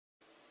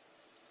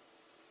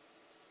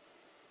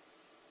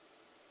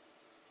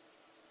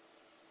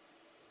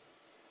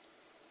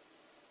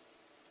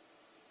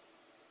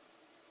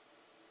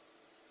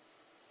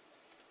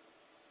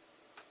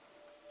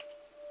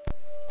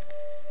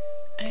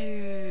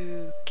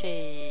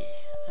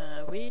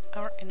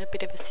in a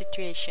bit of a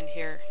situation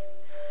here.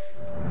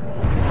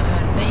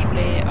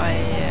 Namely, I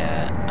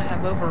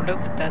have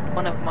overlooked that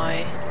one of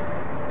my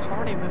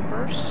party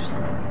members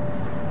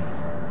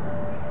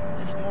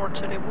is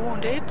mortally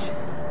wounded,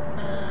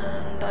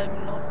 and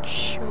I'm not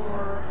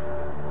sure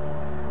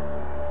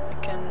I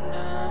can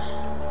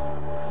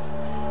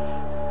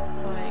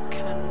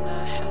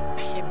help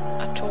him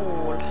at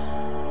all.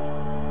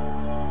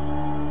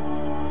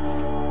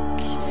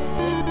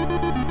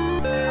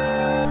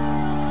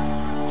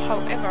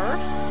 However,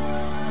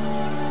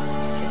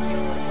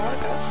 Senor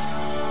Vargas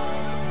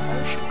has a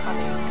promotion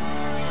coming,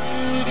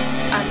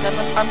 and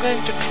I'm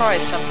going to try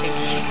something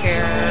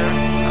here.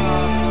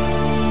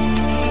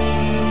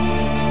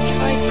 If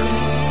I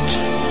put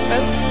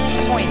both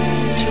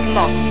points into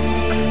lock,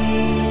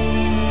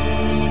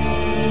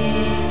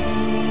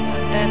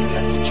 and then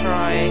let's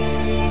try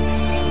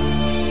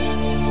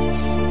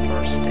some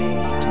first aid.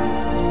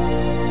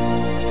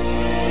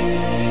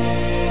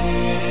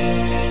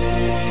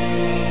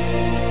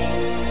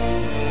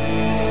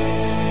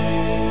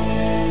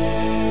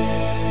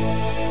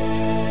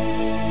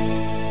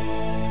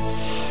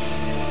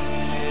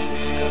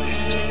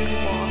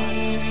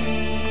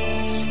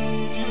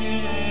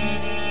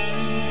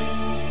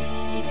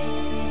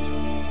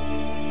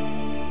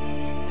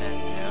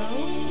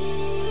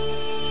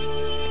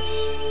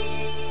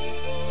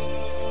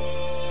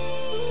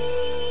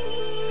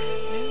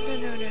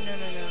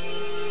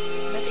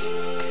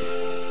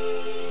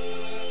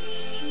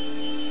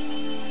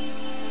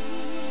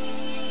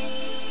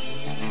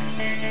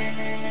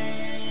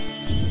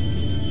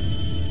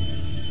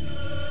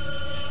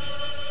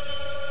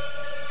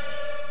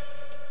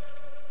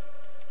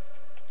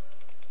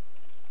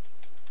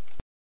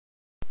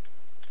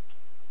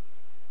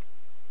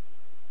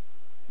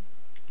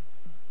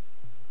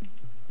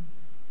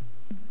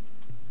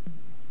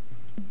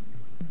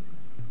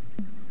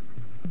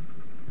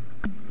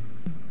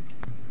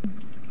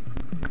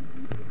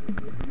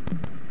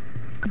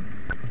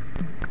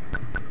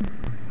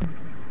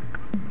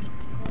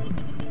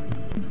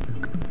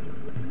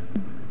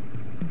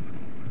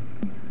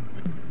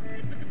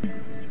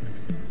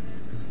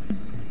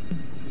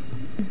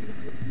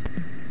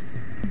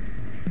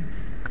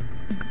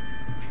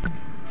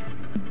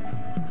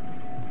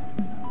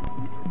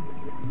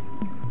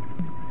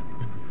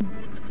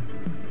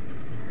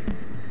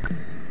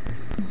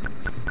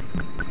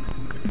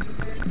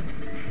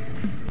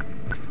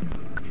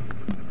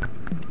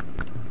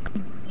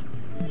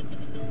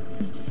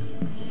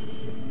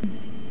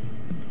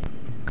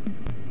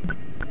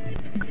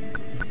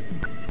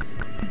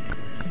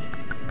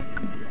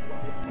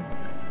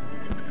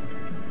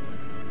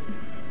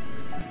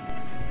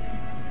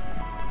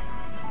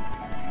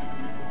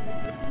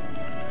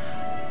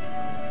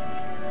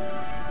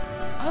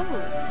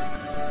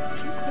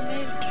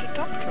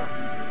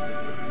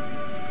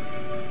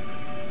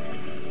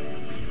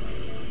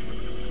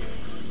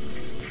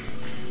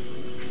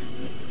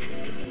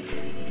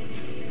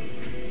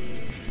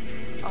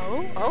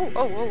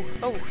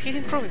 Oh, he's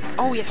improving.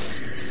 Oh,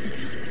 yes,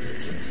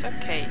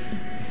 okay.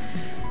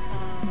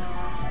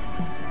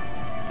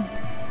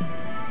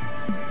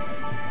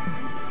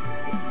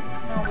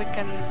 Now we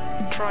can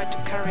try to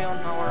carry on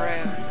our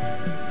own.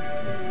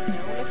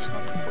 No, let's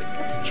not quit.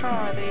 Let's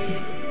try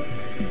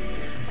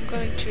I'm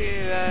going to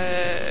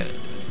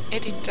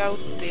edit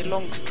out the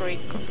long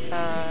streak of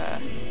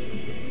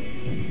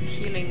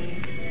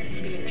healing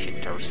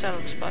shit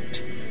ourselves,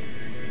 but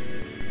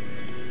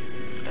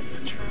let's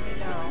try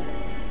now.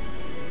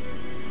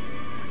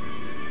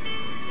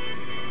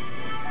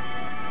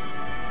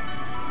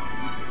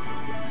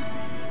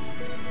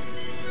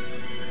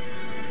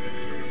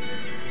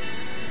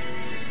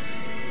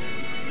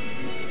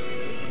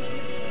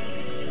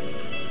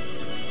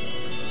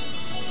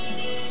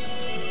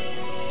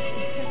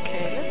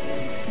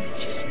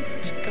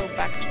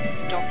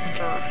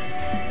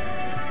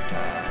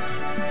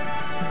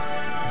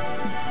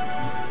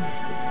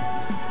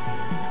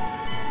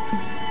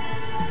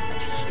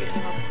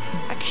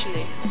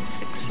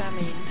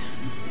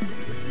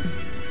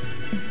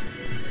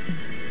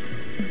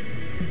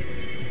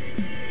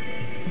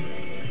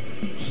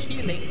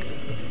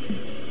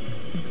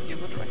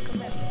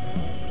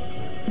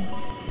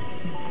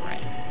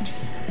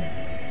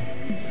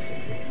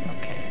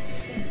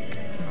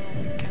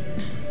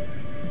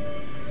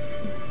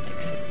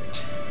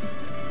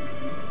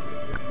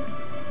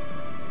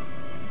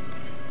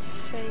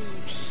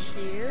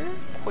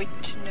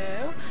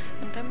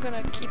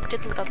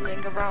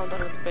 Diddle-daddling around a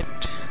little bit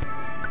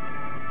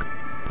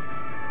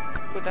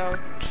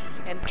without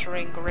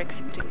entering or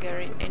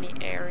exiting any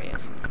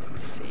areas.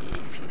 Let's see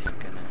if he's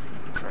gonna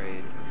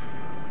improve.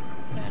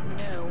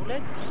 No,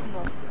 let's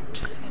not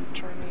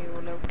enter a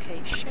new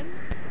location.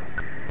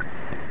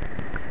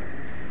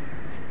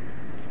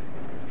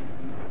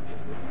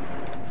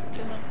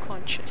 Still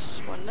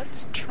unconscious. Well,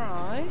 let's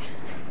try.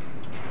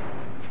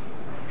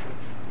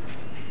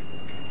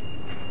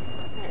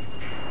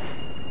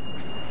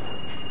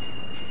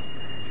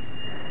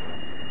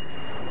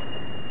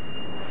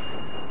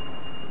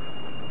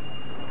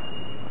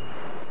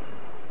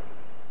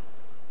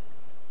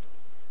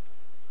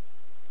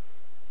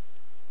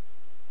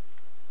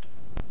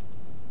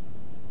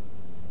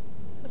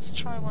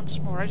 try once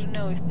more. I don't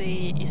know if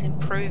is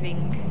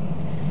improving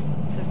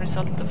as a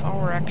result of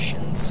our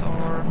actions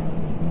or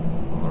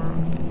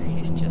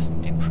he's just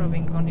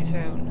improving on his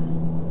own.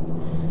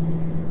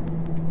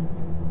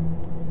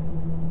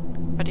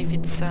 But if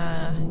it's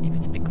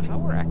because of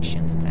our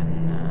actions,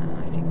 then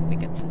I think we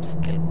get some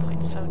skill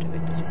points out of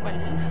it as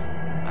well.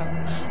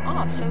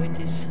 Oh, so it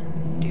is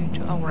due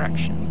to our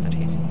actions that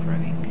he's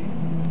improving.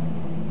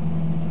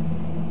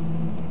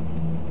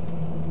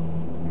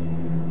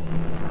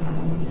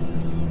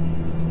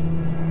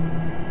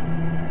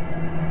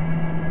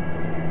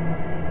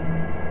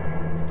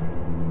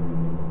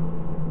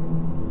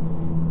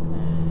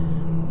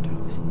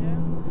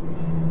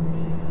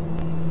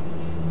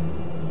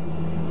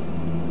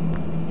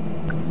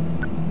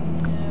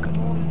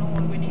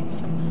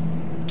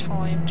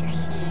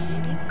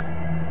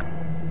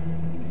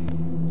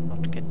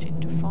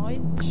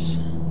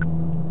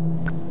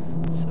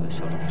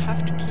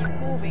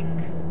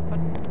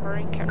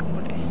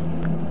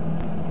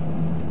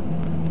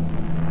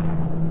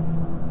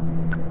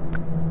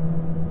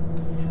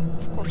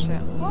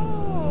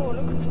 Oh,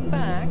 look who's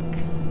back.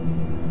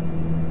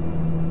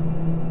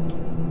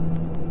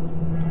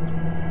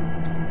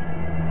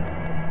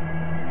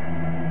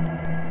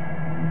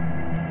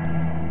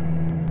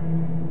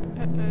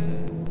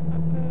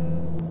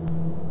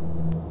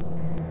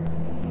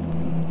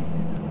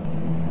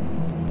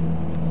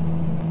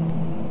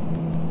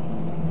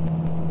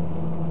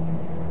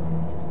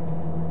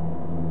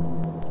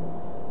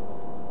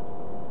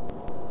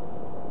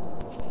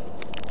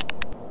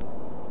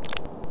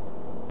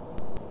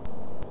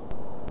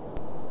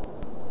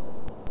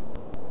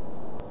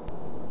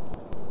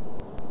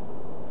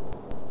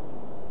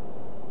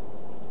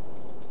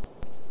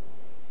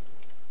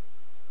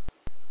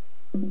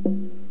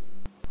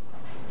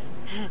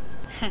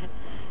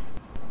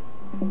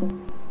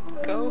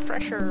 Go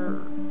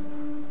fresher.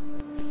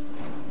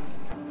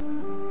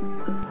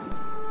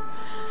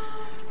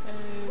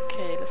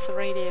 Okay, let's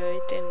radio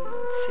it in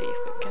and see if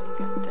we can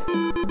get them.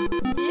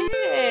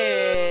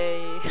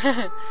 Yay!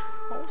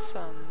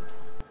 Awesome.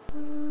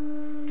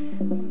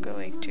 I'm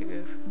going to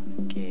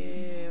give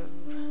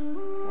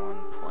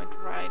 1 point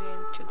right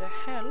into the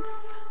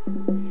health.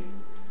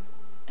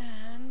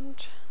 And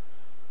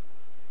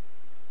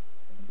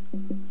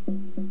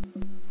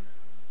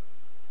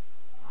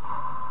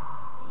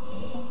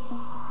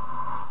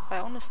I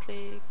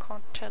honestly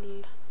can't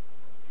tell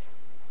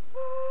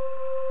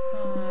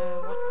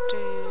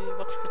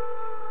what's the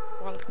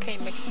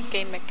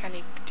game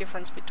mechanic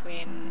difference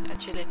between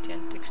agility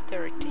and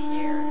dexterity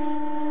here.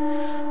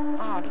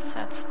 Ah, let's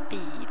add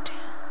speed.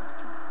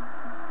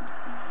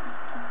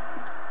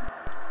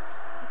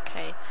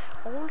 Okay,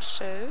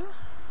 also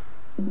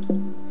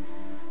encounter,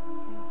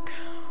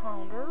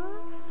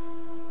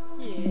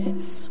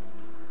 yes,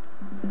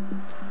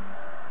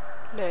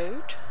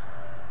 load.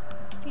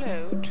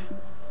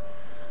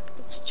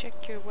 Let's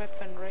check your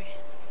weaponry.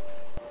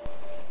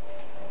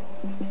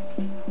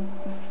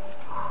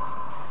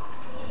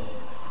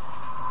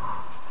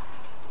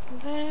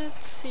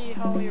 Let's see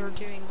how you're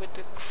doing with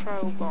the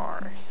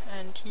crowbar.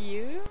 And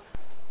you?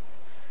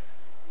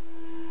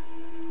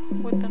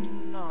 With the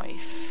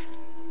knife.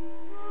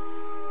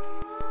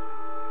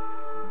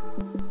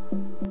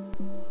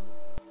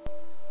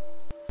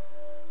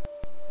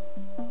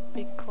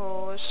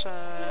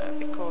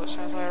 Because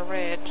as I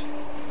read,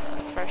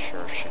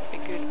 Thresher should be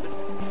good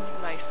with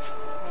knife,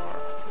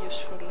 or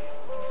useful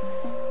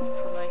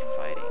for knife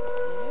fighting.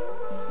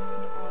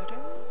 Yes,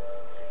 item.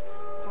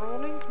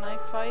 Brawling,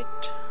 knife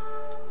fight.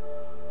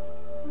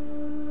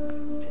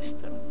 Clip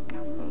pistol,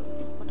 gamble.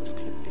 What does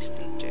clip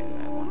pistol do,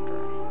 I wonder?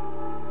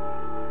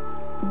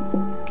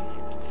 Okay,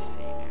 let's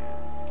see now.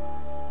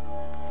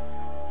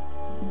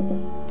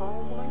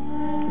 Brawling,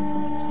 clip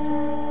pistol.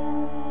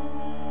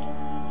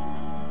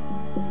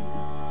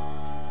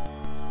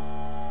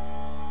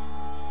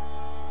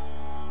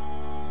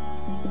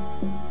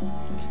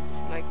 Is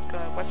this like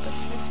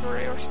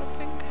weaponsmithry or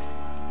something?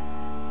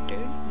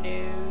 Don't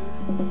know.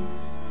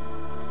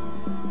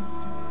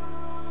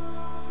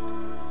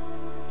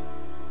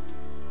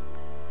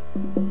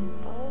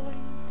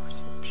 Brawling,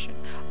 perception.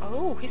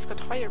 Oh, he's got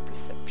higher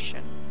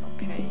perception.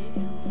 Okay,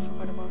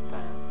 forgot about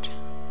that.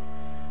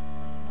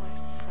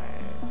 Knife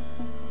throw.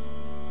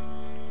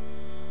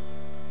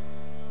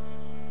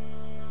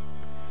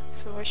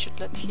 So I should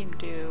let him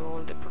do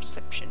all the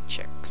perception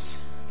checks.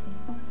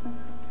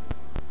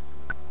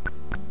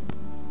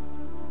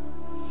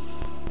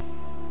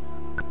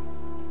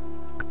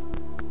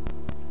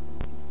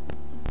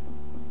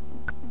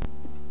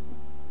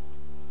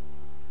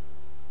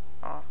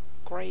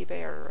 Grey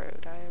Bear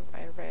Road.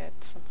 I read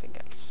something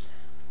else.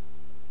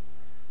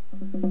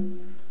 You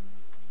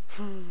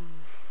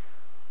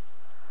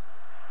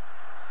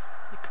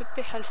could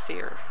be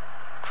healthier,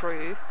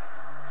 crew.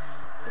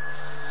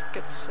 Let's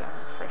get some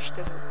fresh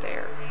desert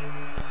air.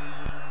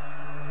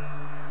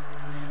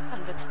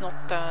 And let's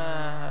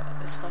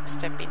not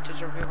step into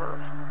the river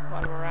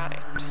while we're at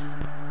it.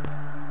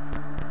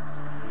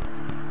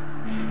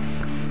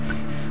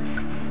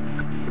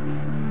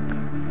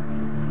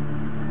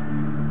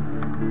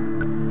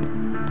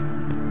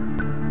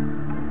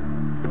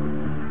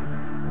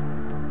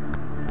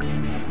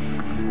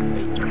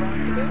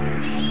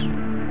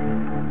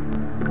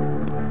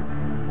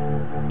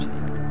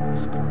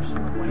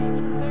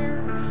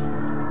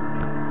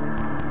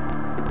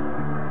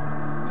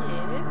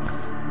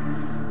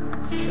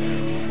 So,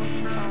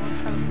 what's our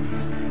health?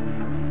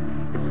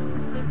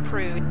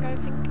 Improving, I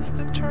think is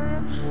the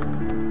term.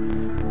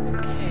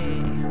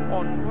 Okay,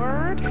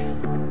 onward.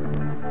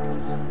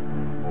 Let's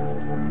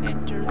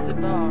enter the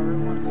bar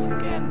once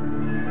again.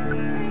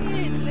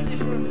 Hey, the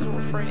ladies' room is all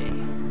free.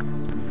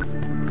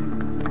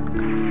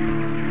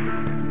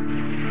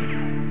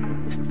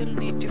 We still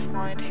need to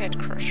find Head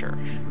Crusher.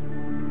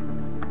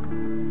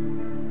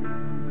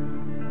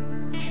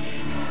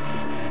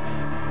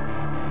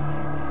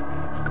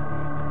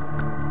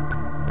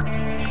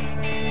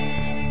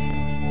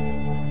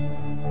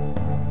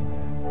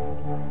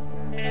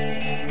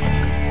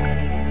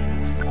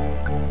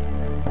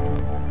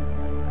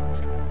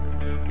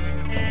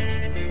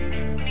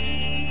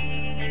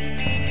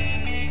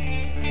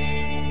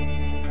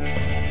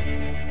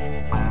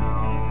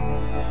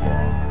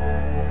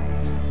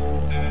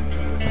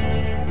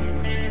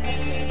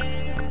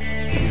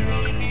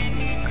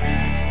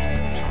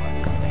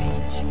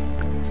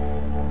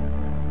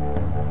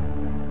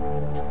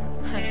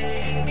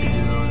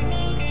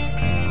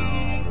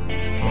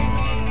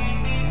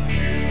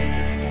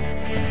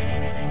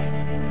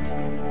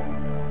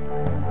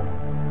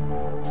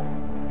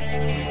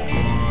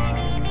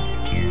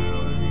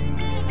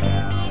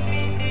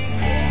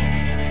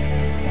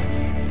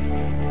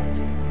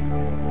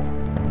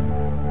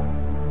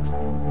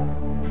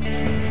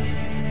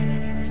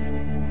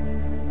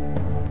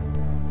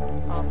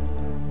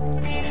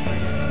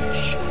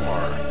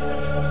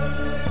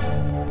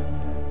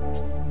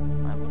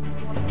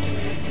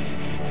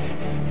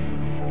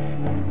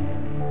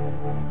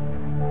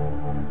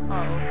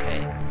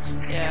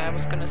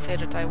 Say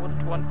that I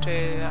wouldn't want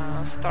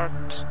to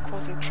start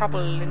causing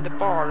trouble in the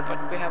bar,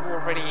 but we have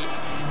already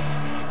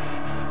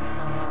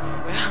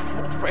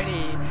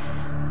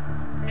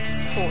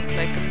fought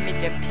like 1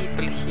 million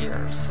people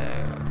here, so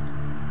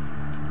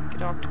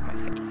get out of my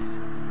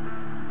face.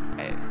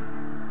 Oh.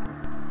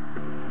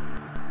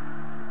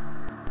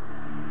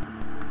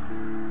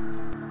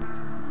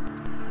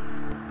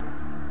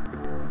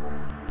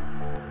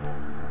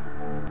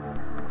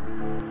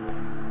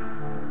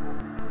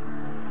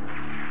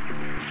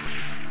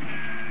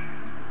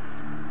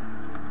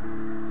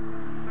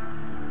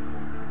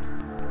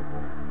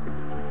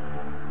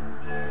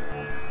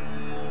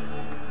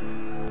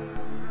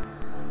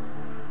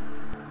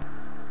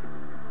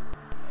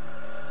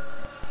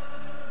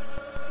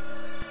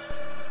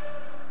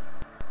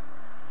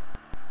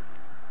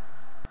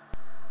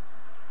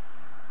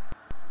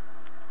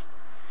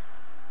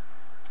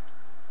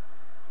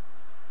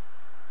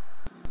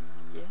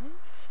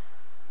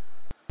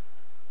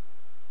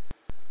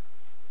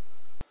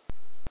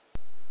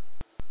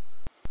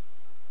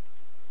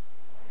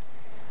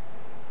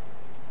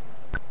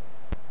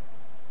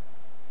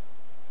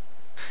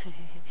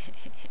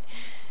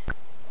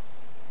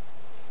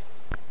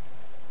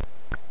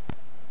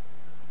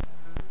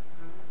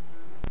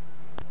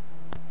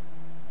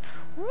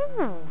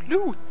 Ooh,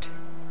 loot!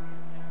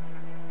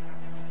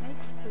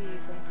 Snake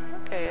squeezing.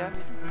 Okay, I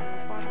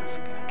think one is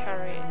gonna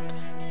carry it.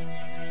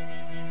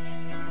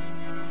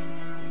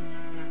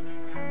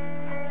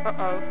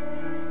 Uh-oh.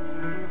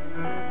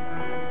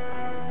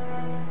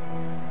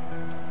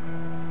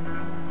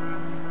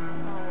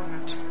 Now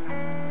what?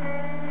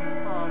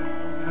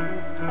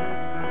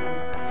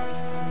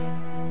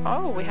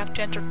 Oh, we have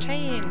to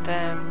entertain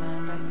them,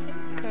 and I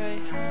think I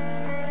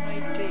have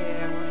an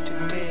idea what to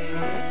do.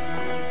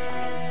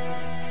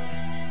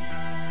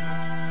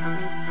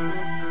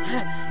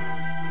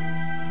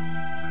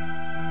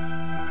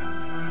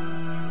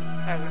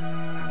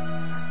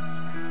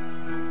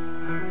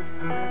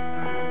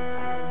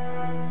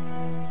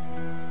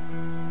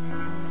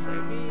 So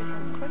he is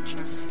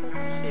unconscious.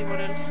 Let's see what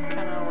else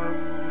can our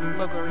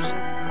buggers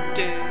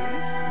do.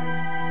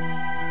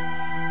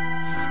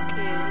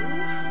 Skill.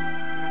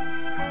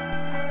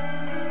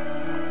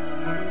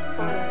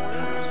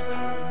 Brawling,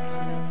 swing,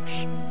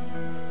 perception.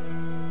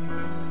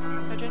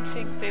 I don't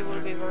think they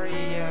will be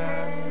very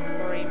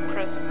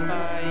impressed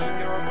by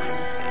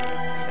bureaucracy,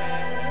 so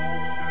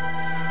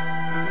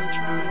let's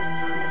try.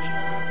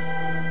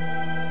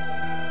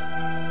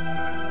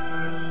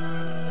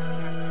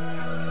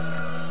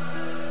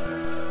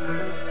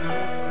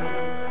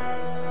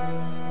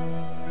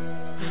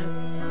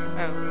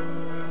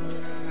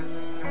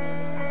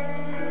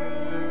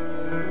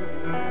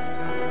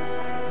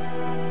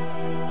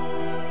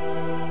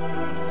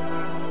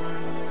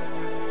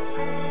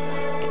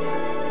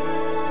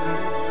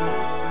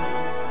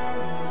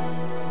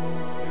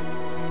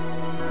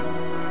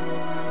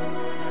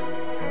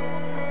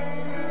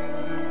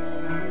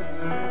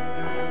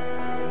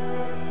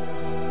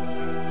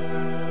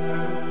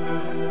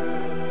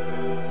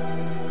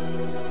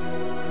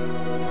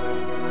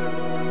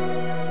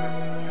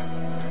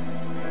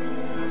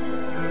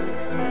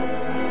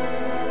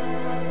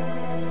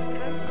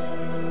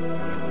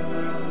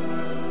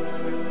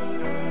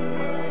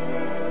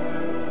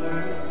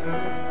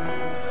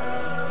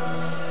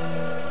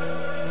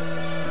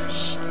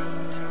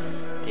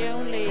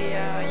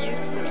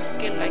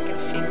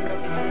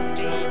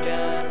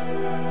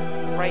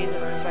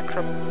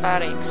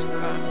 acrobatics,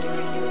 but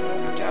if he's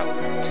knocked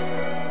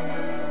out...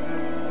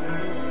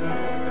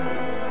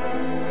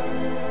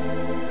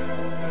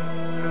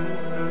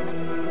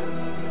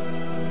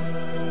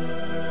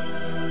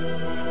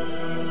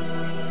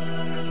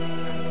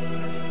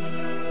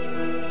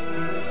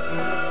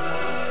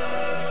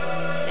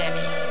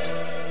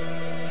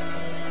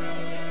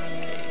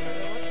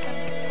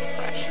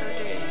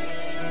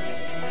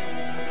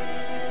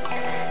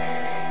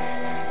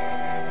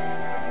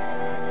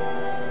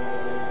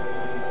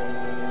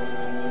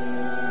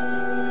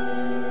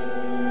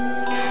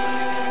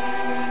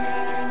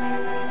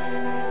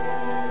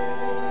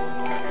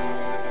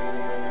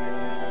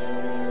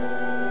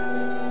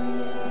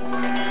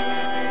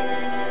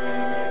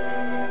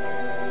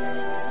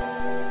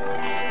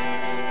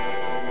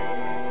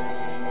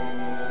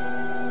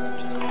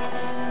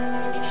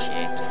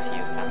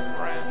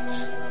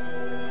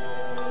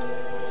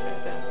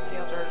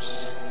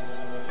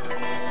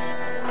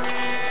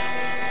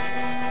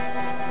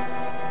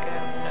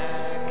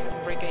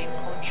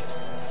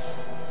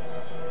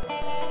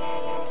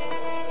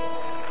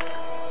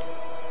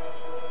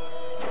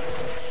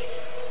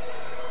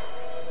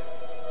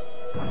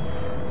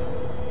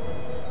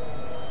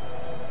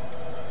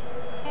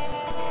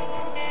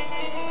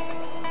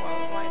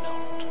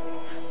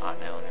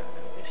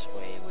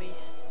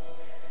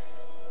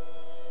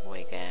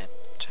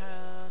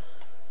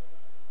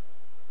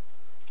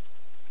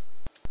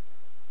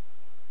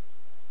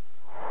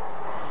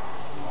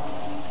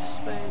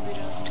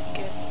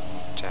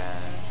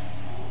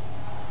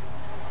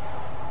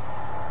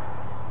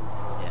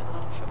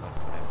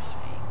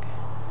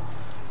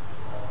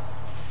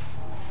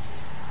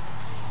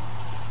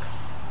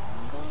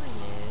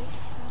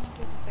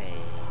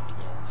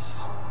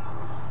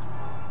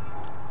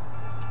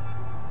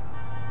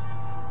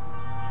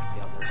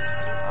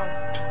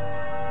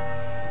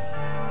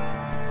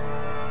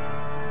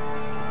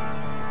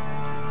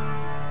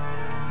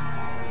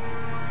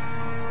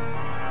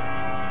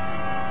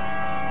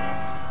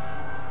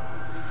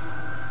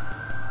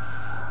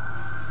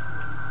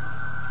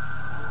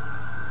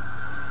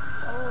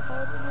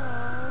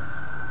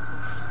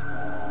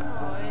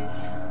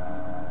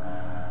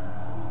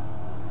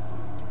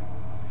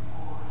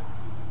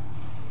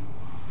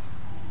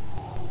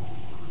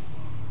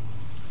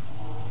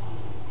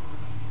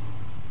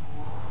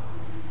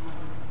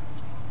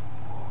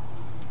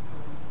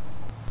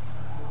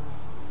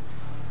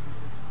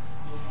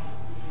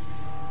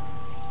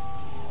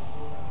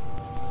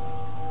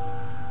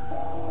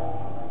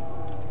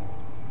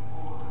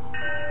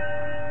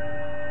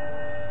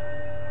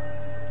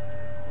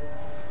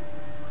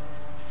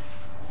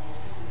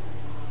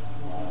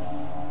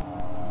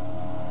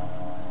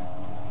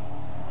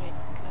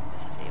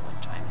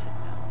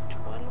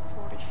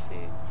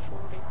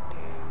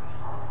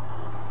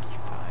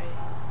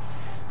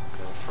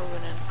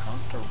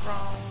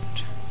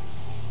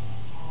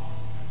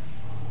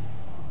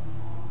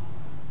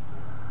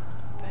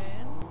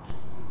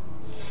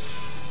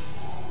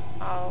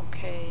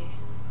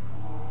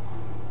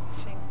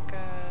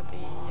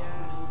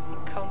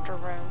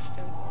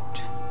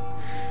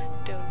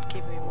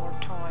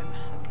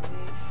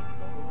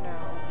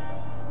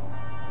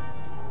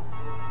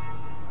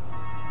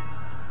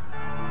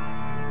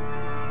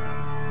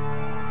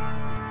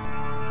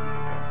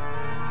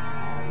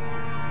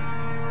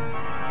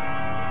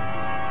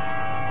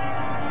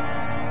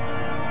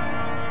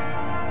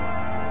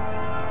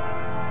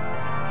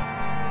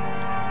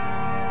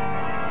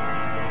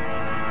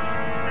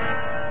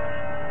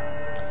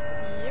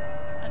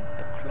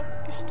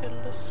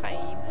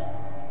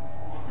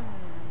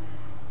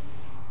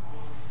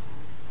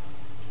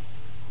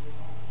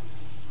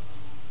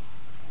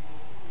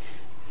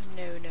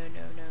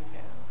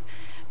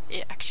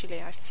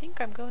 I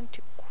think I'm going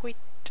to quit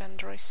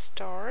and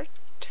restart.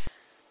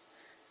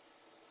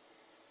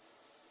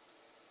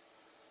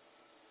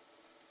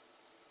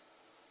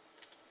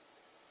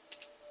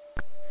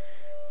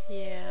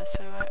 Yeah,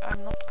 so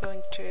I'm not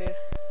going to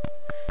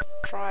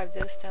drive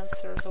those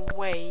dancers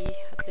away,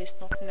 at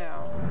least not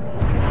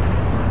now.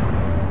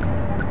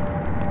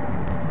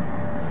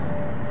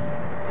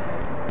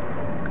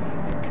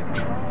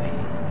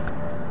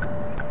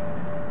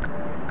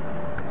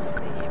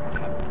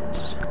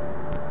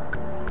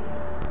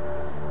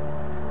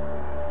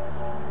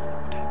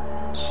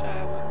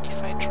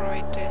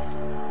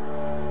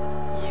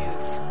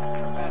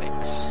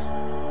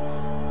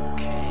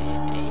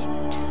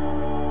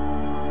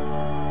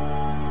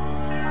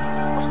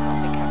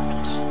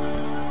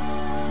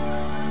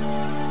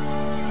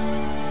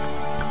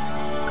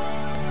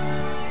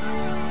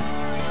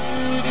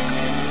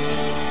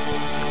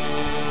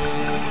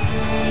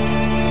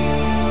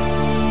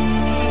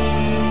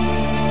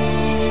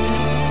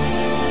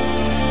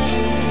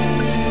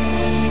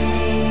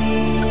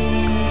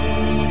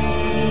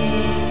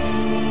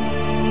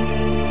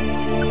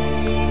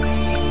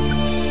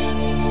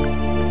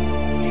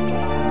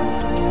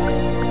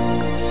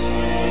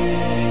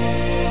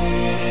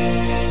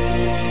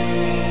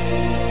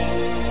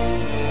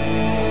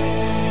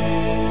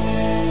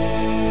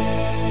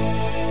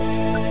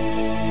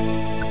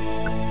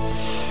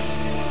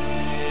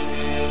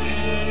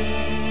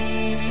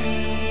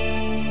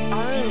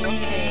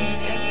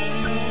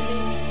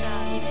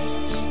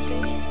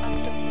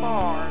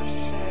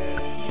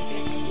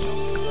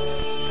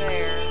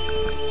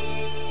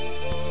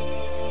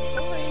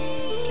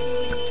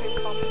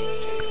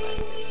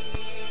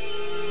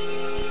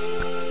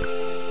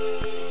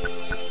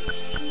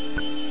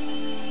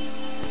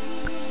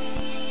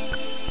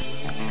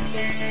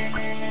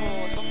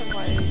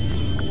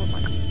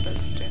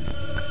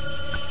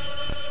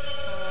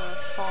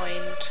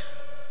 find...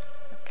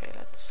 Okay,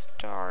 let's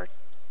start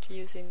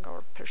using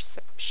our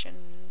perception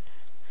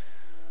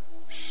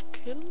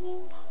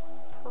skill.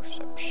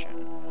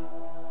 Perception.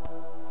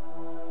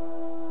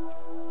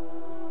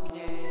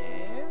 No.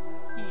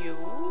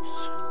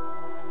 Use.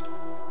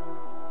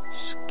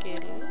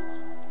 Skill.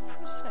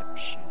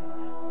 Perception.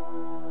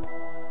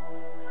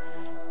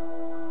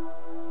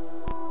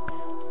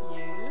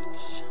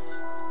 Use.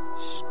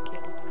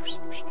 Skill.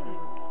 Perception.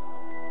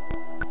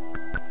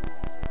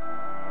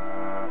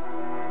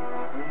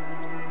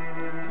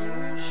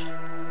 Use.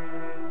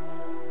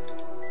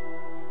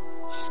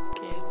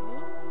 Skill.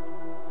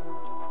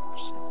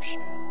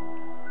 Perception.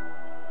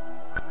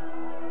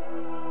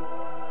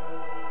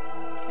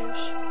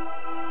 Use.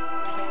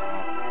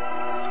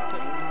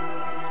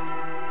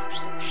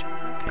 Perception.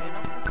 Okay,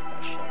 nothing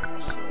special.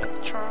 So let's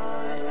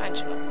try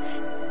Angela.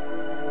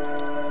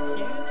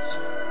 Use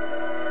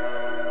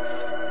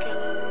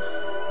skill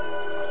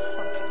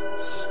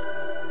confidence.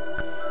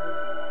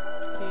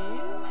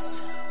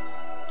 Use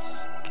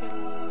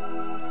skill.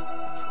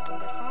 What's it,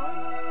 number 5?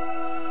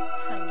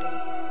 Handy.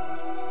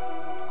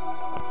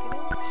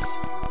 Confidence.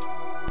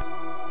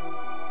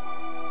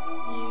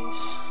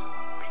 Use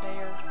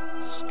player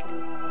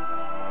skill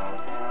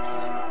confidence.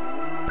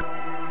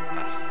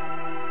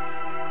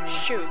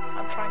 Shoot,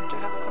 I'm trying to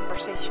have a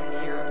conversation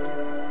here.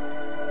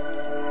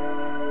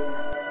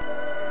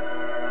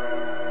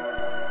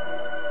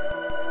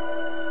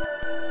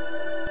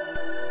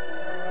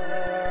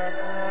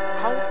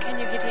 How can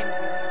you hit him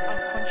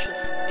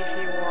unconscious if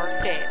you are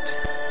dead?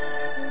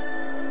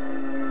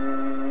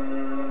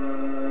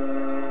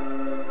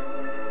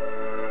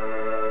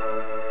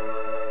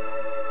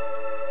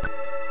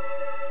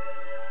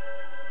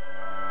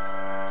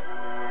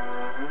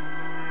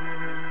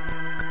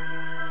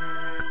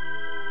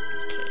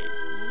 Okay,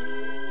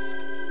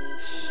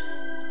 use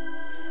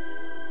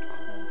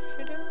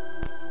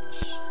confidence.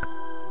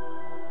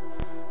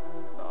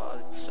 Oh,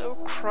 it's so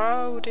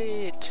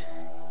crowded.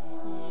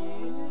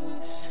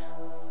 Use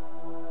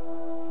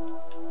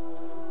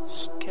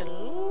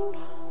skill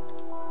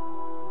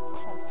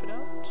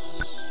confidence.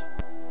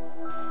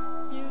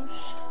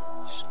 Use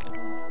skill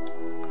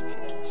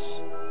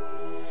confidence.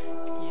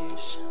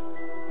 Use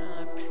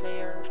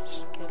player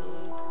skill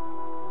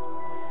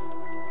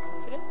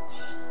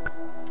confidence.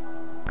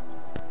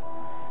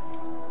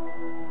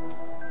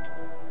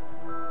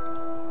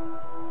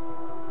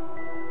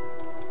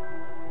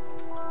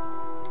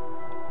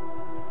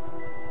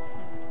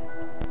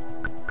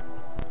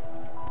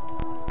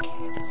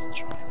 Okay, let's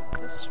try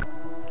with this one.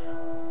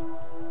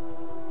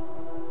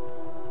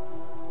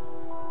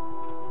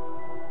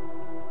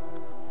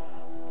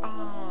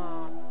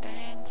 Ah,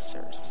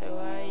 dancer. So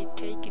I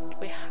take it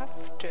we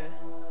have to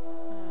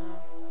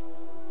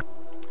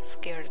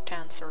scare the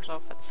dancers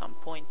off at some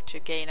point to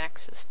gain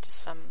access to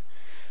some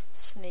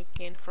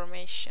sneaky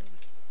information.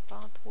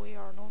 But we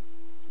are not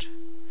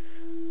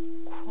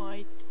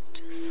quite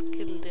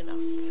skilled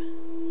enough.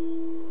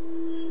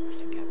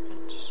 Nothing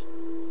happens.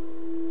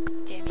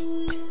 Damn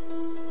it.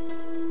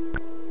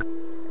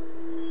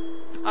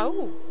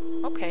 Oh,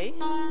 okay.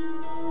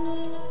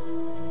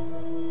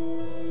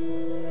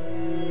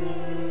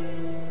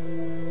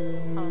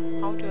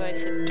 How do I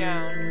sit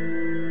down?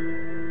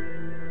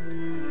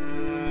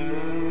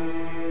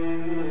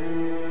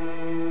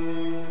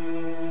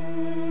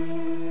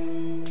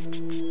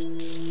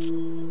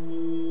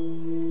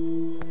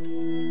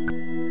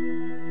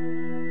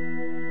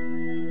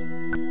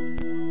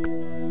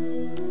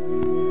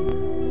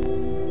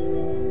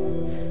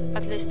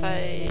 At least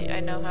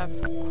I now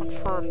have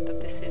confirmed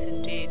that this is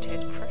indeed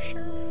Head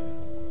Crusher.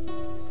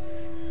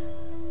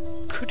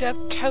 Could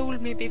have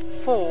told me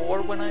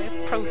before when I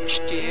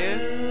approached you.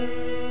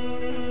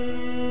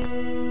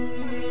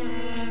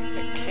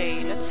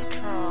 Okay, let's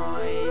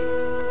try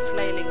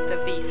flailing the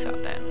visa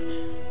then.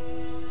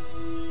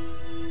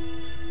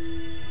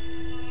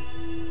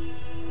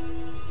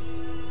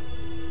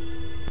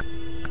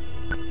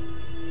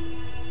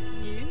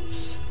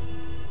 Use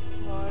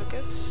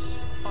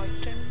Vargas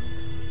item.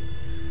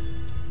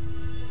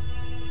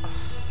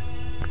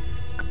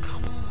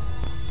 Come on.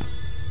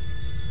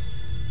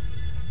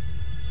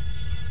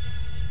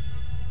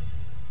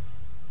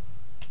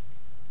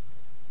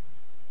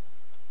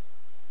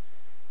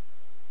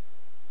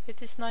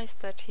 It is nice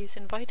that he's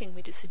inviting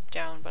me to sit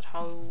down, but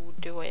how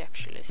do I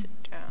actually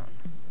sit down?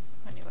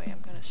 Anyway,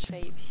 I'm gonna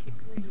save here.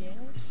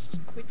 Yes.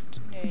 Quit.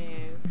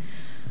 No.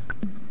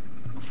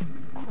 Of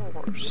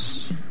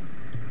course.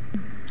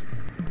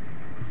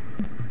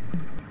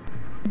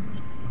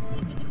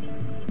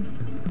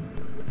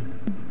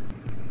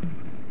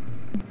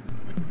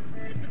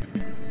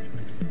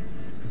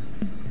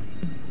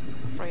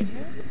 Right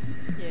here?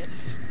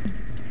 Yes.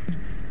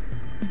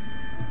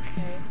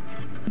 Okay.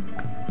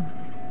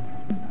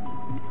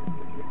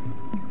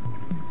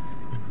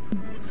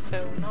 So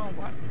now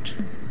what?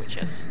 We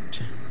just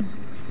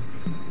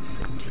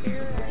sit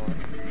here or...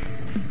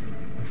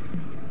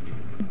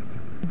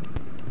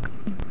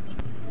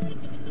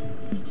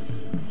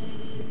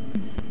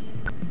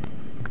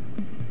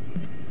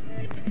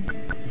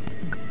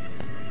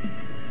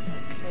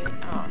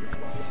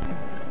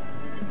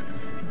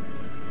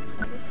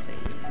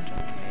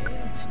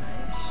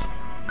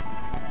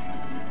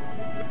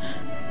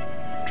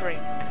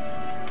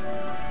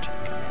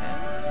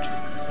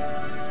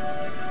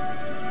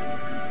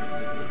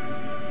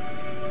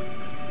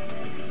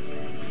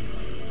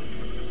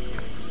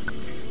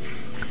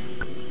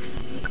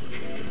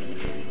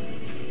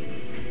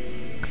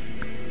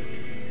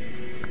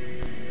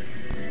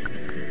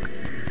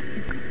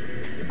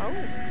 Oh.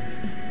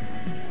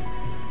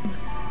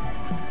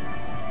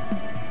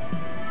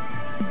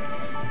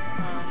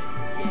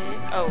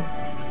 Yeah. Oh.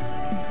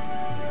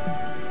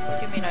 What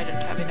do you mean I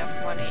don't have enough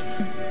money?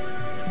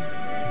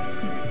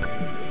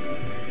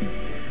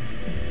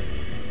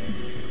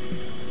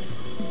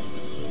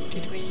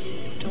 Did we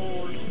use it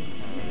all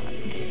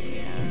at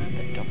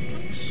the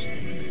doctors?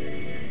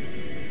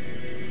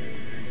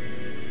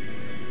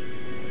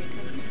 Wait,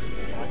 let's see.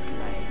 How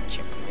can I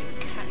check my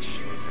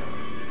cash reserve?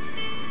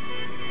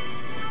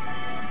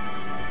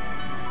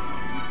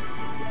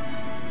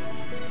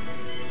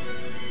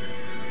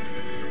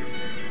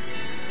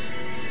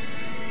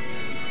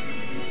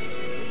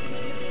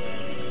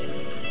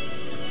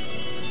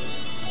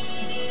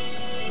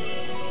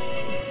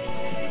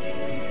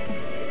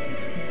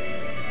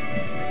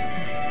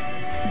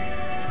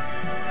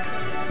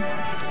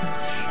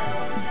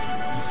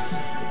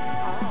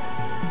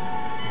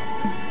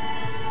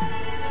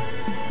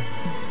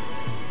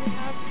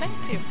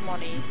 Of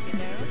money, you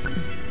know.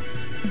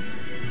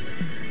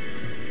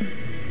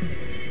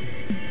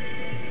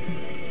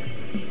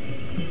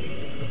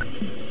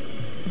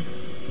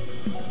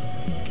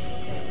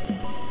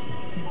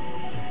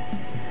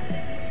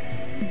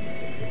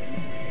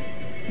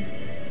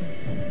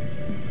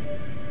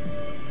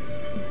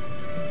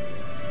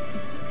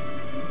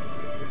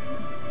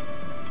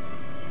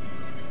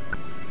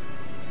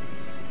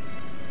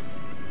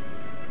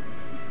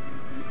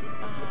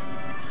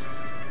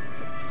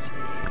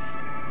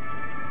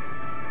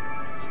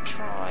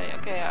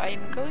 Okay,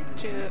 I'm going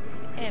to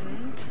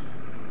end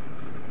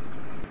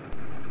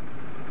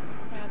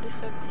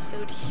this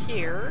episode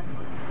here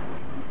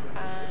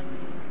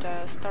and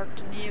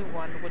start a new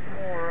one with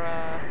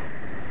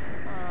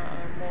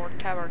more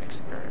tavern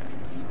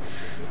experience.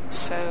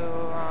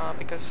 So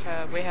because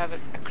we have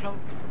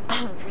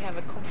we have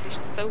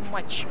accomplished so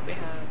much. We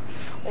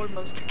have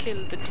almost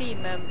killed a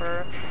team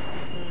member,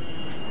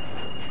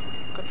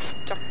 got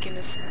stuck in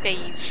a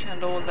stage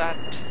and all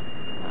that.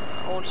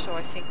 Also,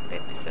 I think the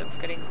episode's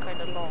getting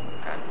kind of long,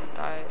 and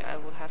I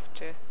will have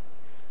to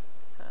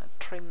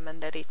trim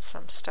and edit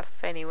some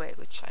stuff anyway,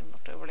 which I'm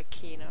not overly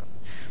keen on.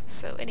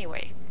 So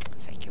anyway,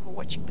 thank you for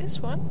watching this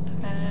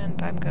one,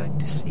 and I'm going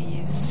to see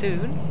you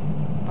soon.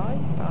 Bye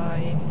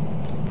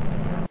bye.